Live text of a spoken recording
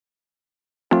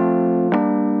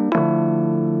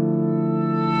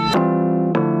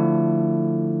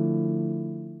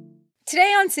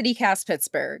CityCast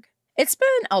Pittsburgh. It's been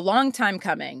a long time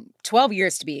coming, 12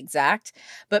 years to be exact,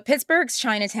 but Pittsburgh's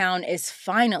Chinatown is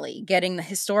finally getting the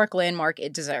historic landmark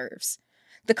it deserves.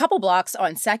 The couple blocks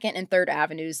on 2nd and 3rd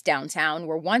Avenues downtown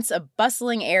were once a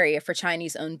bustling area for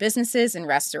Chinese-owned businesses and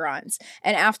restaurants,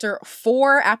 and after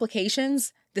 4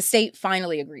 applications, the state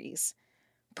finally agrees.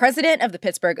 President of the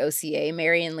Pittsburgh OCA,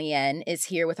 Marian Lien, is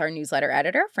here with our newsletter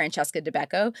editor, Francesca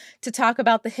DeBecco, to talk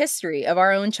about the history of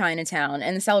our own Chinatown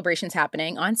and the celebrations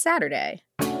happening on Saturday.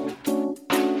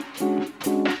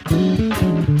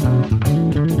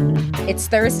 It's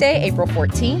Thursday, April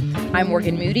 14th. I'm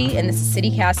Morgan Moody, and this is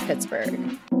CityCast Pittsburgh.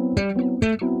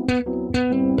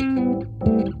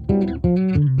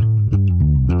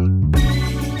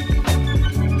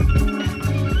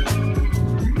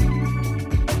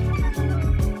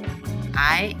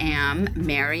 I am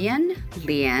Marian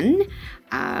Lien.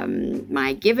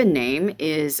 My given name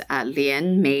is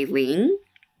Lien Mei Ling,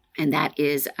 and that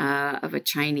is of a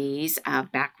Chinese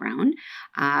background.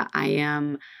 I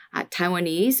am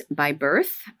Taiwanese by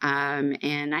birth,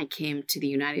 and I came to the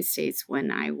United States when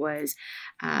I was,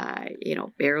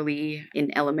 barely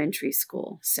in elementary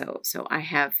school. So I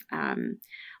have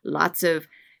lots of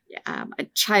a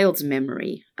child's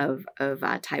memory of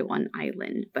Taiwan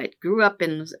Island, but grew up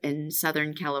in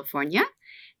Southern California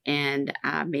and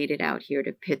made it out here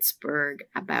to Pittsburgh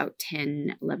about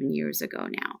 10, 11 years ago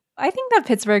now. I think that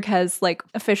Pittsburgh has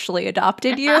officially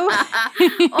adopted you.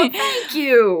 Oh, thank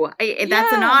you.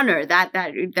 That's an honor.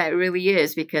 That really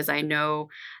is, because I know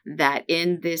that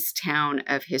in this town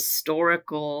of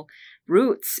historical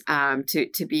roots,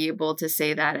 to be able to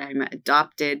say that I'm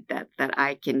adopted, that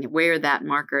I can wear that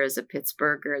marker as a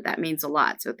Pittsburgher, that means a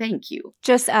lot. So thank you.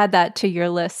 Just add that to your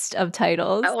list of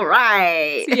titles. All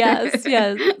right. Yes.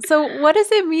 So what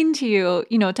does it mean to you,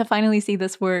 to finally see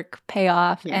this work pay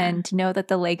off and to know that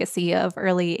the legacy of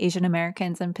early Asian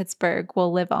Americans in Pittsburgh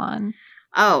will live on?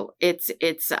 Oh, it's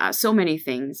so many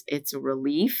things. It's a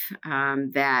relief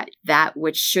that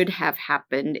which should have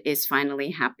happened is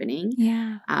finally happening.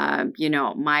 Yeah.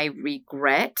 My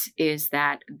regret is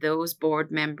that those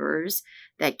board members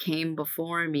that came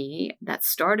before me that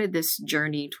started this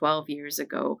journey 12 years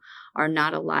ago are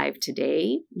not alive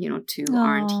today. 2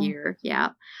 aren't here.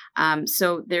 Yeah.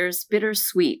 So there's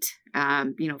bittersweet,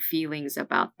 feelings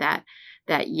about that.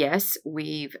 That yes,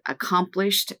 we've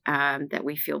accomplished, that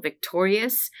we feel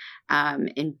victorious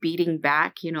in beating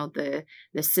back, the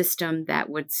system that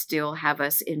would still have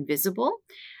us invisible.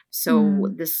 So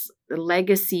the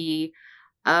legacy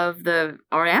of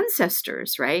our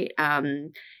ancestors, right,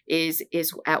 is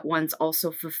at once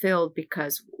also fulfilled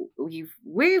because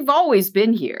we've always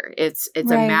been here. It's right.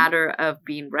 A matter of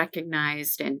being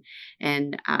recognized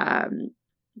and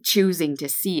choosing to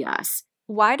see us.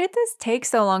 Why did this take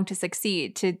so long to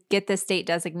succeed, to get the state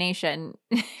designation?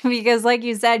 Because like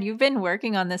you said, you've been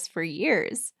working on this for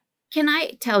years. Can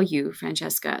I tell you,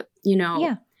 Francesca,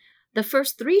 the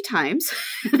first 3 times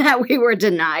that we were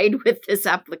denied with this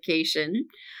application,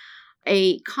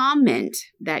 a comment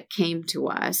that came to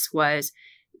us was,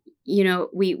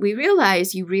 we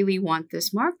realize you really want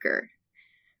this marker.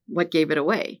 What gave it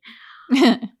away?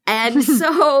 And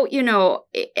so,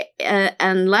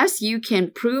 unless you can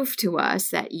prove to us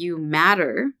that you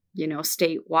matter,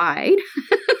 statewide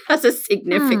as a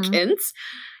significance,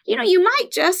 you might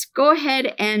just go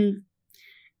ahead and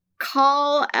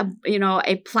call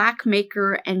a plaque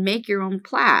maker and make your own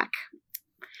plaque.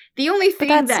 The only thing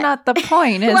that's not the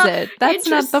point, is it? That's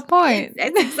not the point.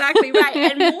 That's exactly right.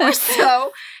 And more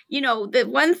so, the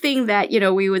one thing that,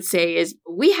 we would say is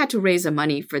we had to raise the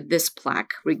money for this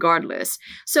plaque regardless.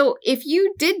 So if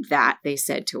you did that, they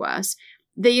said to us,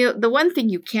 the one thing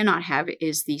you cannot have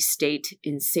is the state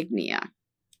insignia,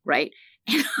 right?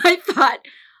 And I thought,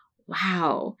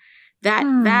 wow,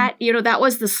 that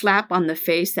was the slap on the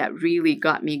face that really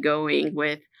got me going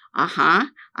with,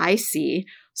 I see.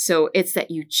 So it's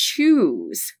that you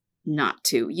choose not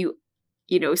to.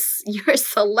 You're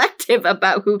selective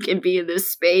about who can be in this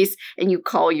space and you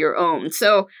call your own.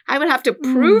 So I would have to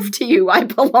prove to you I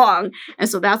belong. And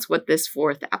so that's what this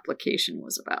 4th application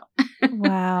was about.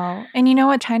 Wow. And you know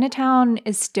what? Chinatown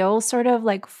is still sort of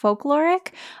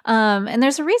folkloric. And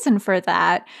there's a reason for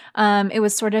that. It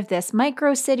was sort of this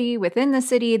micro city within the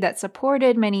city that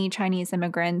supported many Chinese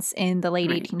immigrants in the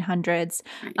late 1800s.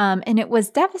 Right. And it was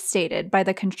devastated by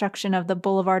the construction of the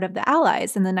Boulevard of the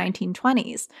Allies in the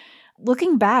 1920s.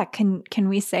 Looking back, can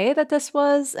we say that this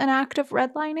was an act of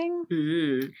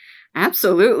redlining?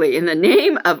 Absolutely. In the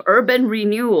name of urban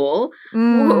renewal,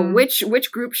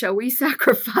 which group shall we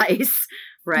sacrifice?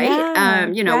 right? Yeah,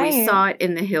 We right. saw it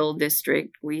in the Hill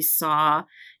District. We saw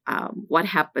what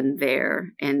happened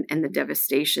there and the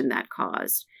devastation that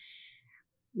caused.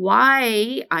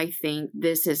 Why I think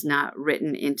this is not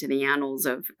written into the annals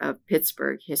of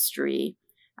Pittsburgh history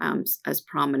as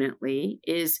prominently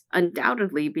is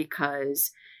undoubtedly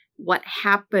because what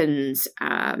happens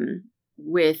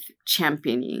with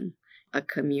championing a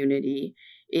community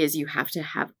is you have to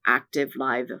have active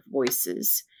live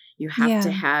voices. You have to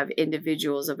Yeah. have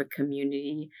individuals of a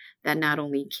community that not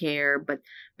only care but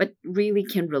really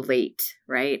can relate,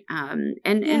 right? And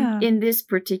Yeah. in this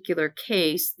particular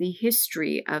case, the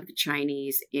history of the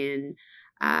Chinese in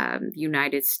the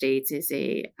United States is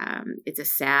it's a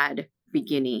sad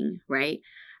beginning, right?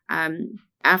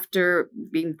 After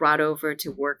being brought over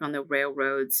to work on the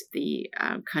railroads, the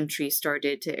country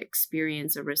started to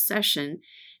experience a recession.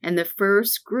 And the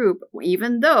first group,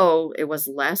 even though it was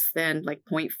less than like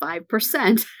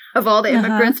 0.5% of all the Uh-huh.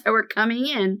 immigrants that were coming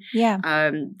in, Yeah.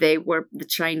 the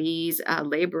Chinese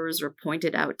laborers were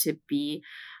pointed out to be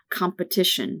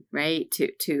competition, right,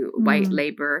 to white Mm.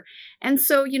 labor. And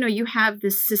so, you have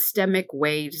this systemic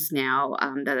waves now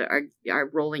that are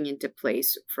rolling into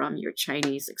place from your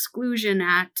Chinese Exclusion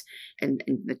Act, and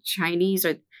the Chinese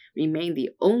remain the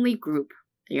only group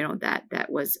that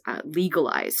was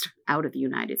legalized out of the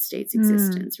United States Mm.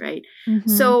 existence, right? Mm-hmm.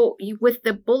 So with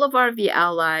the Boulevard of the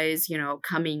Allies,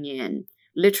 coming in,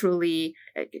 literally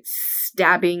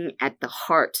stabbing at the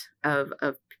heart of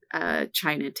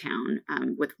Chinatown,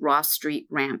 with Ross Street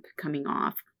ramp coming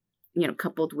off,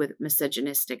 coupled with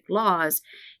misogynistic laws,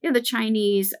 the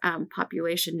Chinese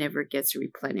population never gets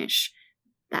replenished.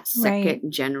 That Right.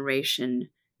 second generation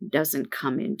doesn't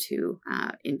come into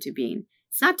being.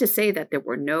 It's not to say that there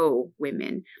were no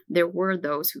women. There were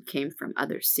those who came from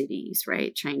other cities,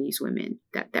 right? Chinese women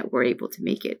that were able to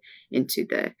make it into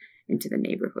the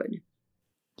neighborhood.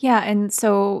 Yeah, and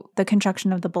so the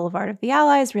construction of the Boulevard of the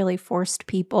Allies really forced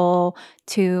people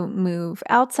to move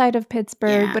outside of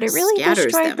Pittsburgh, Yeah, but it really scatters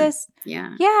destroyed them. this.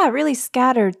 Yeah. Yeah, it really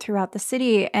scattered throughout the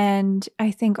city, and I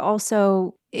think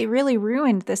also it really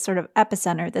ruined this sort of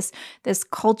epicenter, this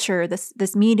culture,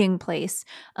 this meeting place,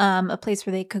 a place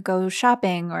where they could go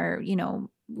shopping or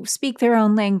speak their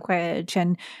own language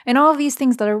and all of these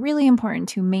things that are really important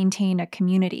to maintain a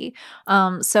community.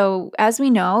 So, as we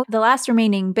know, the last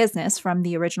remaining business from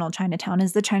the original Chinatown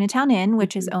is the Chinatown Inn,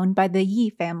 which is Mhm. owned by the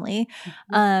Yi family.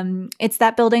 Mhm. It's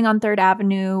that building on 3rd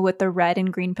Avenue with the red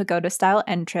and green pagoda style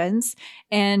entrance.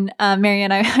 And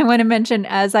Marianne, I want to mention,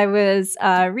 as I was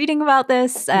reading about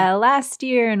this Yeah. last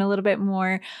year and a little bit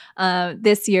more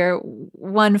this year,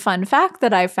 one fun fact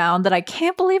that I found that I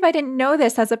can't believe I didn't know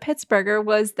this as a Pittsburgher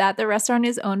was that the restaurant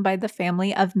is owned by the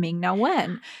family of Ming Na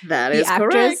Wen, That the is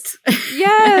actress. correct.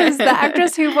 Yes, the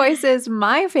actress who voices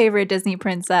my favorite Disney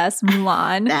princess,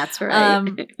 Mulan. That's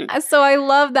right. So I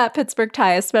love that Pittsburgh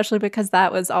tie, especially because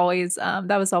that was always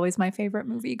my favorite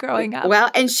movie growing up.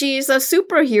 Well, and she's a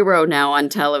superhero now on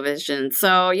television.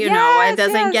 So, it Yes,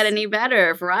 doesn't get yes. any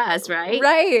better for us, right?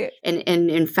 Right. And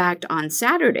in fact, on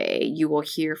Saturday, you will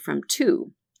hear from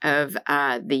two of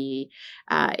the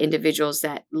individuals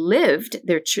that lived.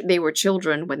 They were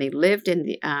children when they lived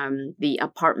in the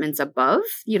apartments above,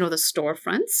 the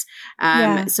storefronts.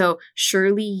 Yeah. So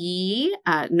Shirley Yee,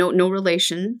 no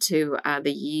relation to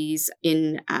the Yees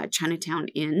in Chinatown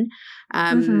Inn,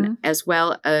 Mhm. as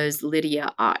well as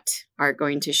Lydia Ott, are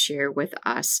going to share with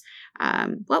us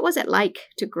what was it like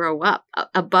to grow up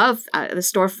above the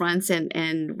storefronts,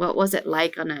 and what was it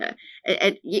like on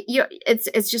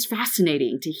it's just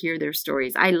fascinating to hear their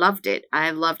stories. I loved it.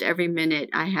 I loved every minute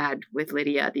I had with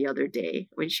Lydia the other day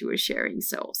when she was sharing.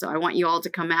 So I want you all to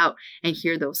come out and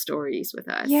hear those stories with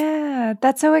us. Yeah,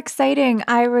 that's so exciting.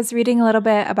 I was reading a little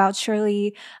bit about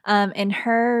Shirley, and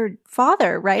her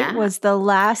father, right, Yeah. was the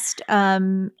last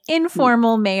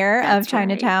informal mayor of That's right.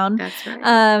 Chinatown. That's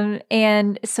right.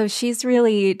 And so she's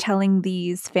really telling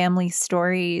these family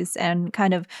stories and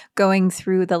kind of going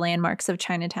through the landmarks of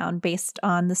Chinatown based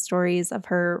on the stories of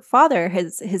her father,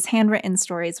 his handwritten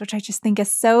stories, which I just think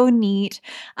is so neat.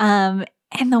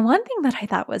 And the one thing that I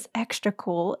thought was extra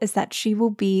cool is that she will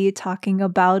be talking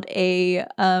about a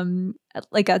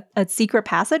secret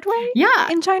passageway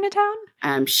Yeah. in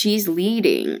Chinatown. She's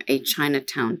leading a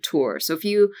Chinatown tour. So if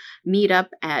you meet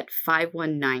up at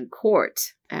 519 Court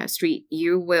Street,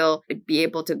 you will be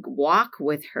able to walk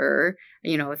with her,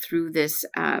 through this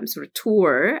sort of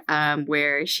tour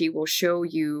where she will show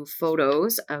you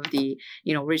photos of the,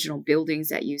 original buildings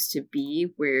that used to be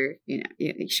where,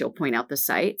 she'll point out the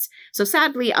sites. So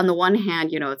sadly, on the one hand,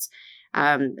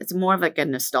 it's more of like a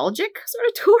nostalgic sort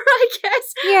of tour, I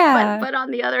guess. Yeah. But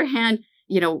on the other hand,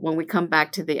 when we come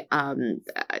back to the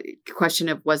question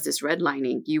of was this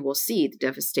redlining, you will see the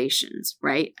devastations,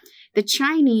 right? The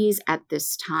Chinese at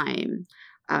this time,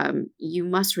 you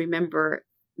must remember,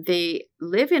 they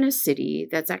live in a city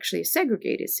that's actually a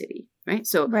segregated city, right?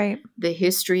 So Right. the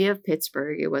history of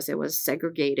Pittsburgh, it was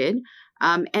segregated.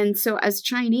 And so as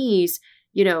Chinese,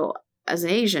 as an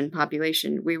Asian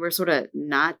population, we were sort of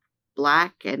not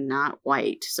Black and not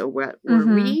white. So were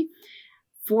we?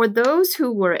 For those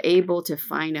who were able to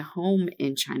find a home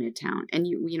in Chinatown, and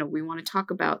we want to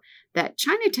talk about that.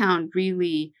 Chinatown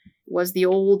really was the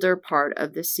older part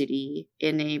of the city,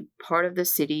 in a part of the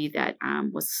city that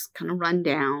was kind of run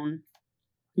down.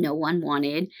 No one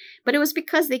wanted, but it was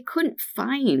because they couldn't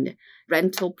find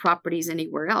rental properties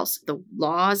anywhere else. The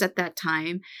laws at that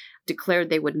time declared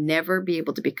they would never be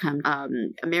able to become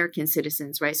American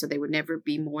citizens, right? So they would never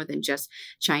be more than just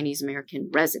Chinese American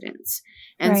residents.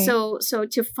 And Right. so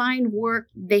to find work,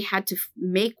 they had to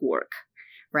make work,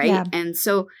 right? Yeah. And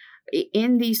so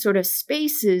in these sort of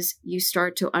spaces, you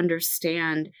start to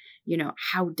understand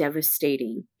how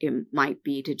devastating it might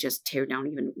be to just tear down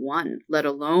even one, let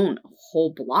alone a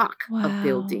whole block of Wow.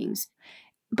 buildings.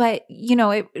 But,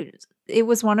 it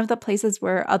was one of the places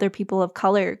where other people of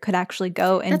color could actually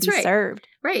go and That's be right. served.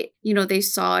 Right. They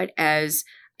saw it as,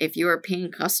 if you're a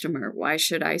paying customer, why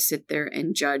should I sit there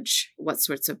and judge what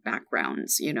sorts of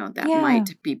backgrounds, that Yeah.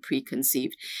 might be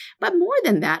preconceived? But more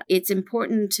than that, it's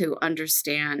important to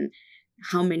understand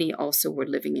how many also were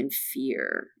living in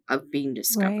fear of being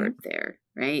discovered there,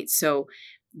 right? So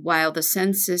while the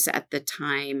census at the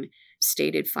time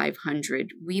stated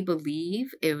 500, we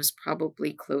believe it was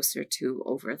probably closer to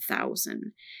over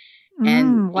 1,000.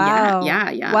 And Wow.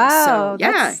 yeah. Wow. So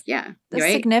That's yeah, a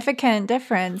right? significant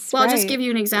difference. Well, I'll just Right. give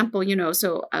you an example,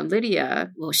 so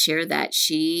Lydia will share that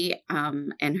she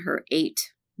and her 8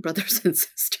 brothers and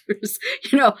sisters,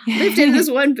 lived in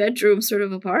this one bedroom sort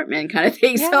of apartment kind of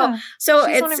thing. Yeah. So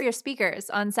She's it's, one of your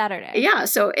speakers on Saturday. yeah,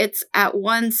 so it's at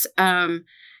once,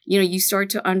 you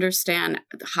start to understand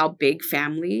how big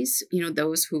families,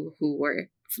 those who were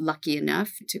lucky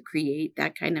enough to create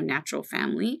that kind of natural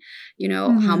family,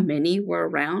 how many were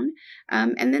around.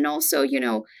 And then also,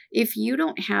 if you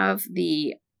don't have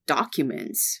the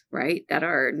documents, right, that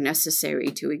are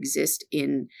necessary to exist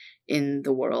in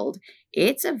the world,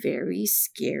 it's a very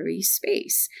scary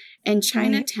space. And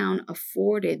Chinatown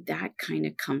afforded that kind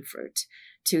of comfort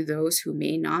to those who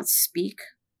may not speak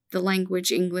the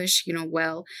language English,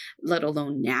 well, let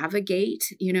alone navigate,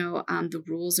 the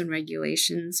rules and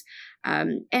regulations.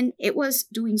 And it was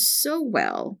doing so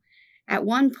well. At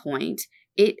one point,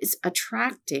 it is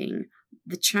attracting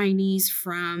the Chinese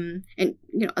from, and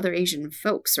other Asian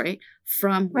folks, right,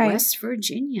 from West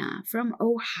Virginia, from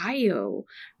Ohio,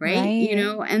 right?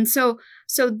 And so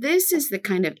this is the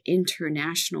kind of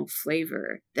international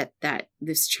flavor that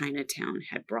this Chinatown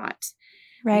had brought.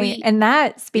 Right. And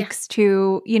that speaks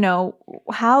to,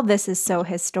 how this is so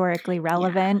historically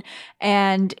relevant.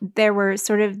 And there were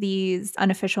sort of these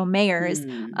unofficial mayors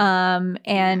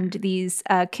and these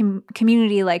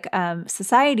community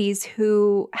societies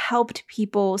who helped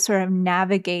people sort of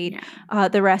navigate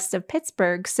the rest of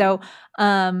Pittsburgh. So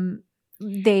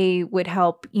they would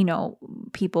help,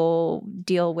 people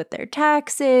deal with their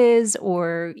taxes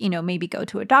or, maybe go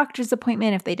to a doctor's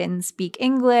appointment if they didn't speak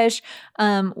English.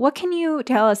 What can you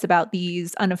tell us about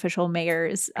these unofficial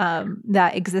mayors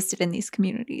that existed in these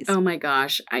communities? Oh my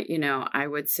gosh. I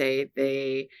would say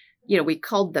they, we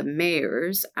called them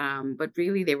mayors, but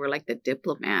really they were like the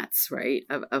diplomats, right,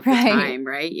 of the time,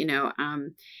 right?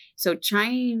 So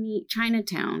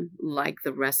Chinatown, like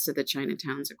the rest of the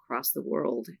Chinatowns across the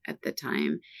world at the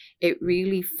time, it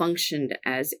really functioned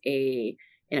as in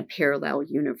a parallel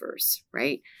universe,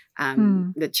 right?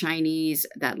 The Chinese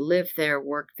that lived there,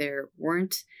 worked there,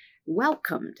 weren't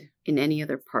welcomed in any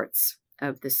other parts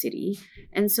of the city.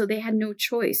 And so they had no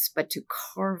choice but to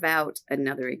carve out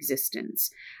another existence,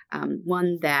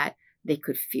 one that they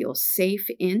could feel safe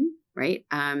in, right?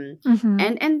 And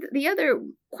the other,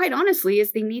 quite honestly,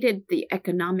 is they needed the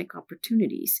economic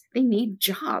opportunities. They need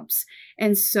jobs.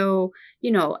 And so,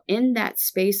 in that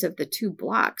space of the 2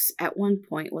 blocks, at one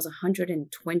point was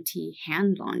 120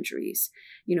 hand laundries,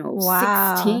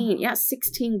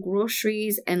 16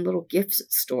 groceries and little gift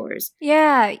stores.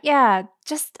 Yeah.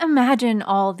 Just imagine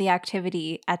all the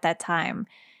activity at that time.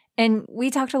 And we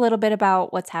talked a little bit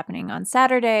about what's happening on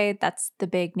Saturday. That's the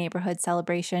big neighborhood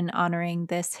celebration honoring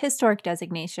this historic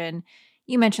designation.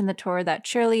 You mentioned the tour that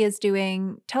Shirley is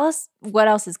doing. Tell us what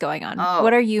else is going on. Oh.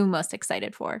 What are you most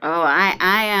excited for? Oh, I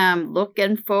am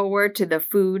looking forward to the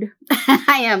food.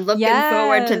 I am looking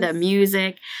forward to the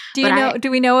music.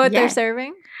 Do we know what they're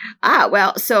serving?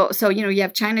 Well, so you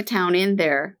have Chinatown in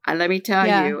there. Let me tell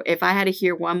you, if I had to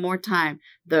hear one more time,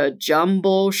 the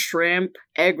jumbo shrimp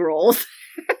egg rolls.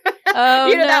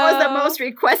 Oh, that was the most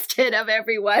requested of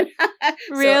everyone.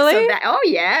 Really?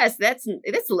 Yes, that's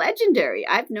legendary.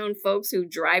 I've known folks who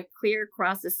drive clear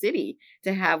across the city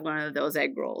to have one of those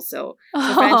egg rolls. So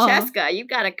Francesca, you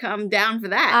got to come down for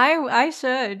that. I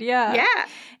should, yeah. Yeah.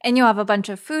 And you'll have a bunch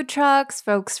of food trucks,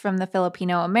 folks from the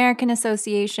Filipino American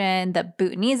Association, the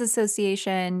Bhutanese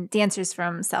Association, dancers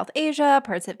from South Asia,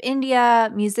 parts of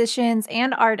India, musicians,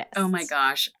 and artists. Oh my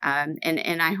gosh.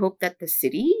 And I hope that the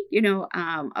city,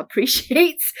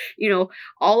 appreciates,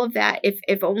 all of that.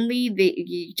 If only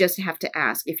you just have to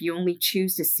ask. If you only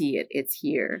choose to see it, it's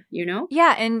here,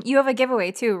 Yeah, and you have a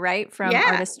giveaway too, right? From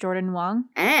artist Jordan Wong.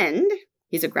 And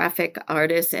he's a graphic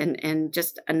artist and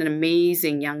just an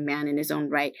amazing young man in his own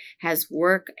right. Has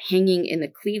work hanging in the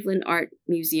Cleveland Art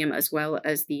Museum as well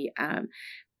as the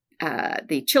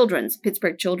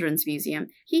Pittsburgh Children's Museum.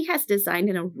 He has designed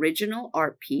an original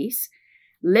art piece,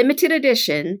 limited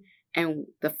edition, and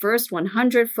the first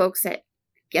 100 folks that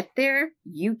get there,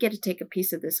 you get to take a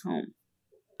piece of this home.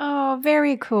 Oh,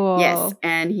 very cool. Yes,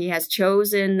 and he has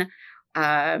chosen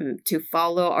to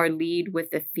follow our lead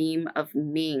with the theme of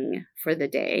Ming for the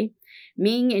day.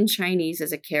 Ming in Chinese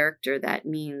is a character that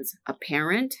means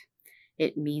apparent.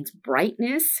 It means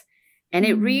brightness. And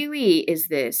it really is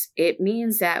this. It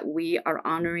means that we are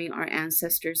honoring our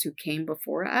ancestors who came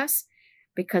before us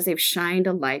because they've shined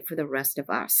a light for the rest of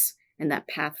us and that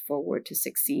path forward to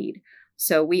succeed.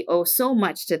 So we owe so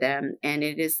much to them, and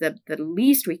it is the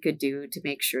least we could do to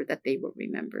make sure that they were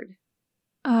remembered.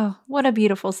 Oh, what a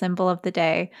beautiful symbol of the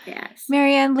day. Yes.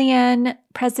 Marianne Lien,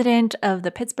 president of the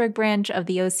Pittsburgh branch of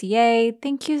the OCA,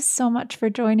 thank you so much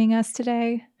for joining us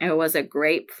today. It was a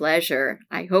great pleasure.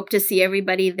 I hope to see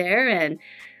everybody there. And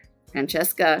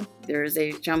Francesca, there's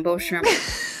a jumbo shrimp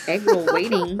egg roll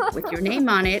waiting with your name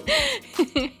on it.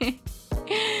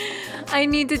 I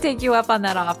need to take you up on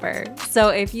that offer. So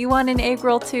if you want an egg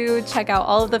roll too, check out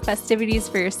all of the festivities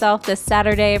for yourself this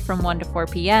Saturday from 1 to 4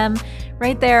 p.m.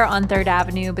 right there on 3rd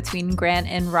Avenue between Grant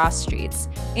and Ross Streets.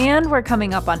 And we're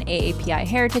coming up on AAPI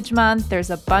Heritage Month.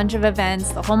 There's a bunch of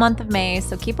events the whole month of May,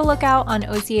 so keep a lookout on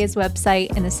OCA's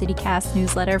website and the CityCast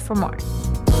newsletter for more.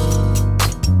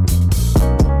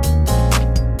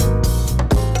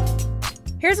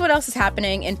 Here's what else is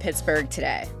happening in Pittsburgh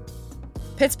today.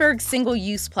 Pittsburgh's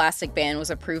single-use plastic ban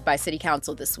was approved by City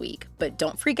Council this week. But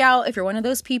don't freak out if you're one of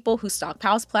those people who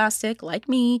stockpiles plastic, like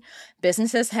me.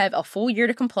 Businesses have a full year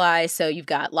to comply, so you've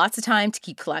got lots of time to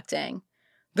keep collecting.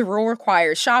 The rule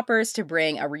requires shoppers to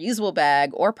bring a reusable bag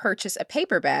or purchase a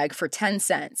paper bag for 10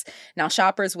 cents. Now,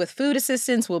 shoppers with food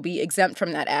assistance will be exempt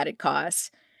from that added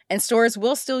cost. And stores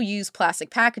will still use plastic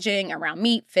packaging around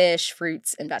meat, fish,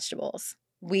 fruits, and vegetables.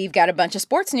 We've got a bunch of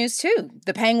sports news, too.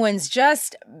 The Penguins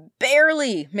just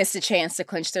barely missed a chance to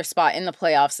clinch their spot in the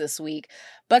playoffs this week,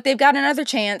 but they've got another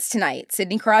chance tonight.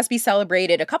 Sidney Crosby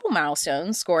celebrated a couple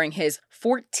milestones, scoring his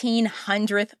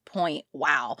 1,400th point,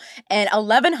 and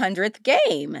 1,100th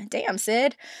game. Damn,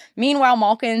 Sid. Meanwhile,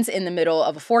 Malkin's in the middle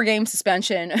of a 4-game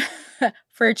suspension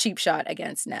for a cheap shot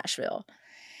against Nashville.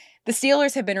 The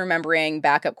Steelers have been remembering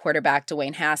backup quarterback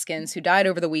Dwayne Haskins, who died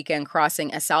over the weekend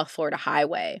crossing a South Florida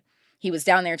highway. He was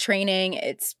down there training.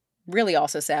 It's really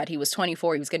also sad. He was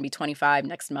 24. He was going to be 25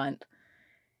 next month.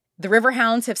 The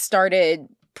Riverhounds have started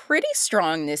pretty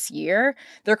strong this year.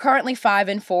 They're currently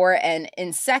 5-4 and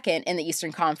in second in the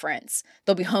Eastern Conference.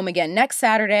 They'll be home again next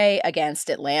Saturday against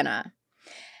Atlanta.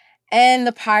 And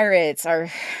the Pirates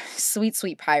are sweet,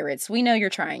 sweet Pirates. We know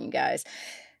you're trying, you guys.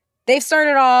 They've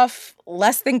started off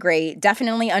less than great,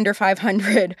 definitely under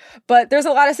 500, but there's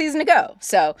a lot of season to go.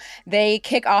 So they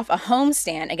kick off a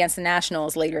homestand against the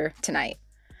Nationals later tonight.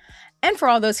 And for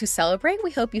all those who celebrate,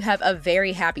 we hope you have a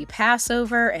very happy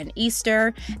Passover and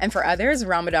Easter. And for others,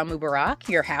 Ramadan Mubarak,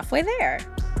 you're halfway there.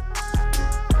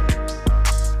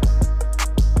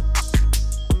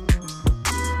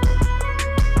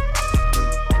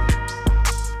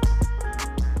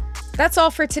 That's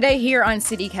all for today here on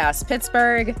CityCast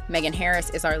Pittsburgh. Megan Harris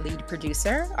is our lead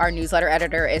producer. Our newsletter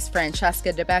editor is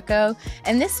Francesca DeBecco.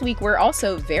 And this week, we're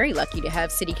also very lucky to have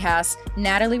CityCast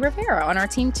Natalie Rivera on our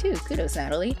team, too. Kudos,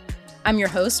 Natalie. I'm your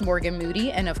host, Morgan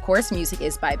Moody, and of course, music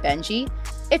is by Benji.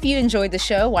 If you enjoyed the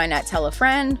show, why not tell a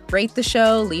friend, rate the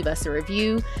show, leave us a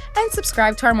review, and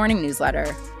subscribe to our morning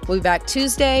newsletter. We'll be back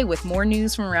Tuesday with more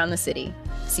news from around the city.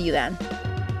 See you then.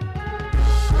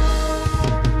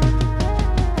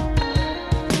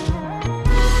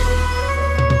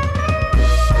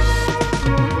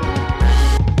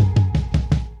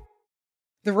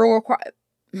 The rule requires.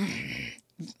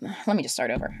 Let me just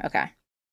start over. Okay.